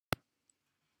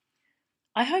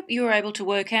I hope you were able to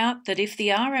work out that if the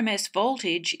RMS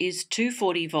voltage is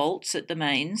 240 volts at the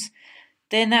mains,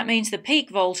 then that means the peak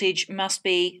voltage must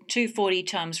be 240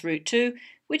 times root 2,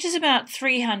 which is about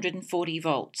 340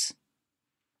 volts.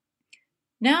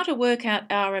 Now to work out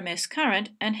RMS current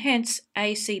and hence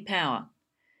AC power.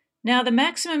 Now the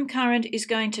maximum current is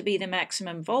going to be the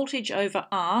maximum voltage over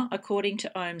R according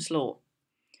to Ohm's law.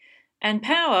 And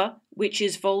power, which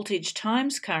is voltage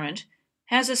times current,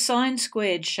 has a sine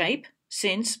squared shape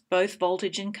since both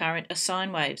voltage and current are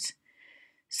sine waves.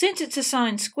 Since it's a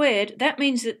sine squared, that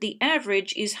means that the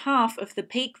average is half of the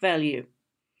peak value.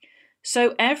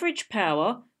 So average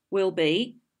power will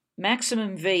be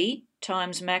maximum V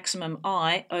times maximum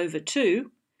I over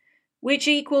 2, which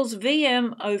equals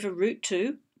Vm over root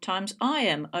 2 times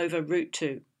Im over root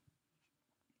 2.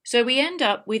 So we end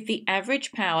up with the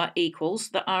average power equals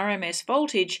the RMS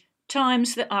voltage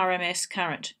times the RMS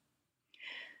current.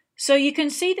 So you can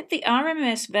see that the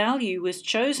RMS value was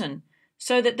chosen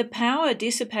so that the power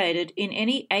dissipated in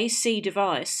any AC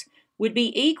device would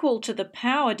be equal to the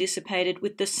power dissipated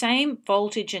with the same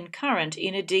voltage and current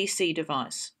in a DC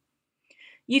device.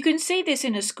 You can see this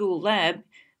in a school lab.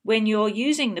 When you're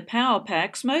using the power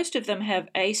packs, most of them have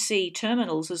AC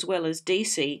terminals as well as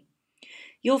DC.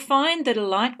 You'll find that a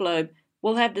light globe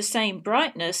will have the same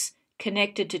brightness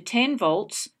connected to 10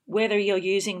 volts, whether you're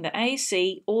using the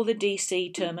AC or the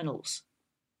DC terminals.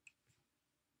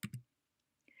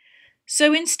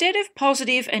 So instead of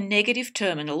positive and negative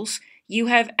terminals, you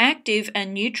have active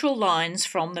and neutral lines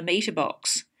from the meter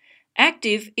box.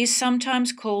 Active is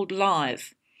sometimes called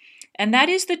live, and that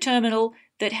is the terminal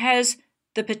that has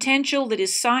the potential that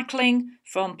is cycling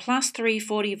from plus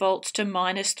 340 volts to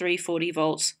minus 340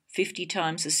 volts 50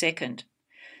 times a second.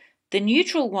 The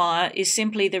neutral wire is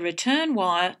simply the return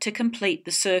wire to complete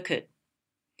the circuit.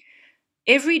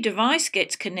 Every device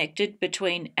gets connected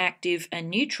between active and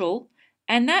neutral,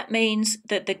 and that means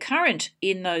that the current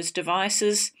in those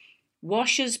devices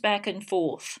washes back and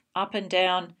forth, up and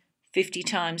down 50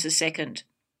 times a second.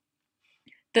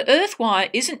 The earth wire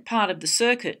isn't part of the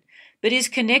circuit, but is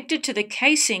connected to the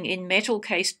casing in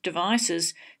metal-cased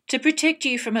devices to protect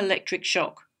you from electric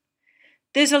shock.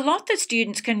 There's a lot that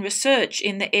students can research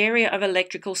in the area of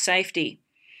electrical safety,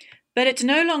 but it's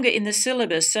no longer in the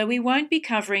syllabus, so we won't be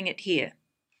covering it here.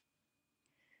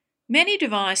 Many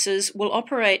devices will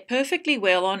operate perfectly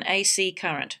well on AC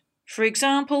current, for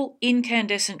example,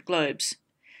 incandescent globes.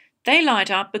 They light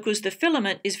up because the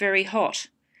filament is very hot.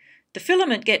 The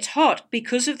filament gets hot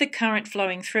because of the current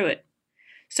flowing through it.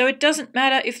 So it doesn't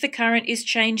matter if the current is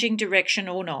changing direction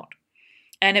or not,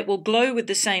 and it will glow with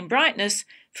the same brightness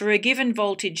for a given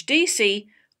voltage DC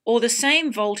or the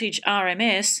same voltage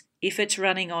RMS if it's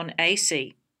running on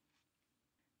AC.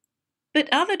 But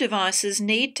other devices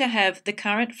need to have the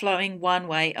current flowing one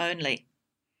way only.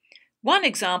 One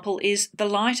example is the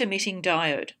light-emitting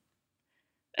diode.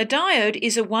 A diode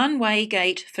is a one-way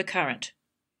gate for current.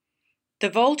 The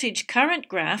voltage-current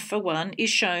graph for one is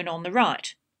shown on the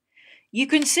right. You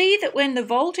can see that when the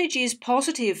voltage is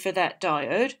positive for that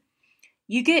diode,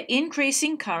 you get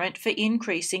increasing current for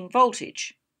increasing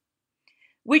voltage,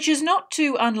 which is not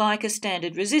too unlike a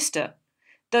standard resistor,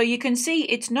 though you can see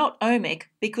it's not ohmic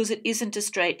because it isn't a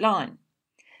straight line.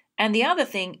 And the other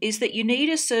thing is that you need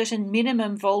a certain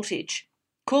minimum voltage,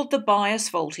 called the bias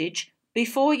voltage,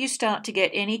 before you start to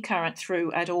get any current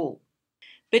through at all.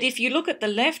 But if you look at the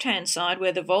left-hand side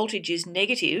where the voltage is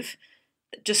negative,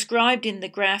 described in the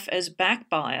graph as back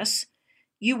bias,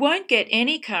 you won't get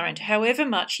any current however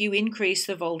much you increase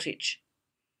the voltage.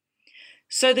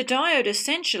 So the diode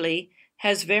essentially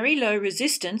has very low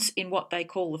resistance in what they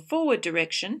call the forward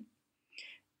direction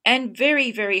and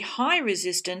very, very high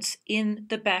resistance in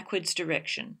the backwards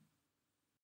direction.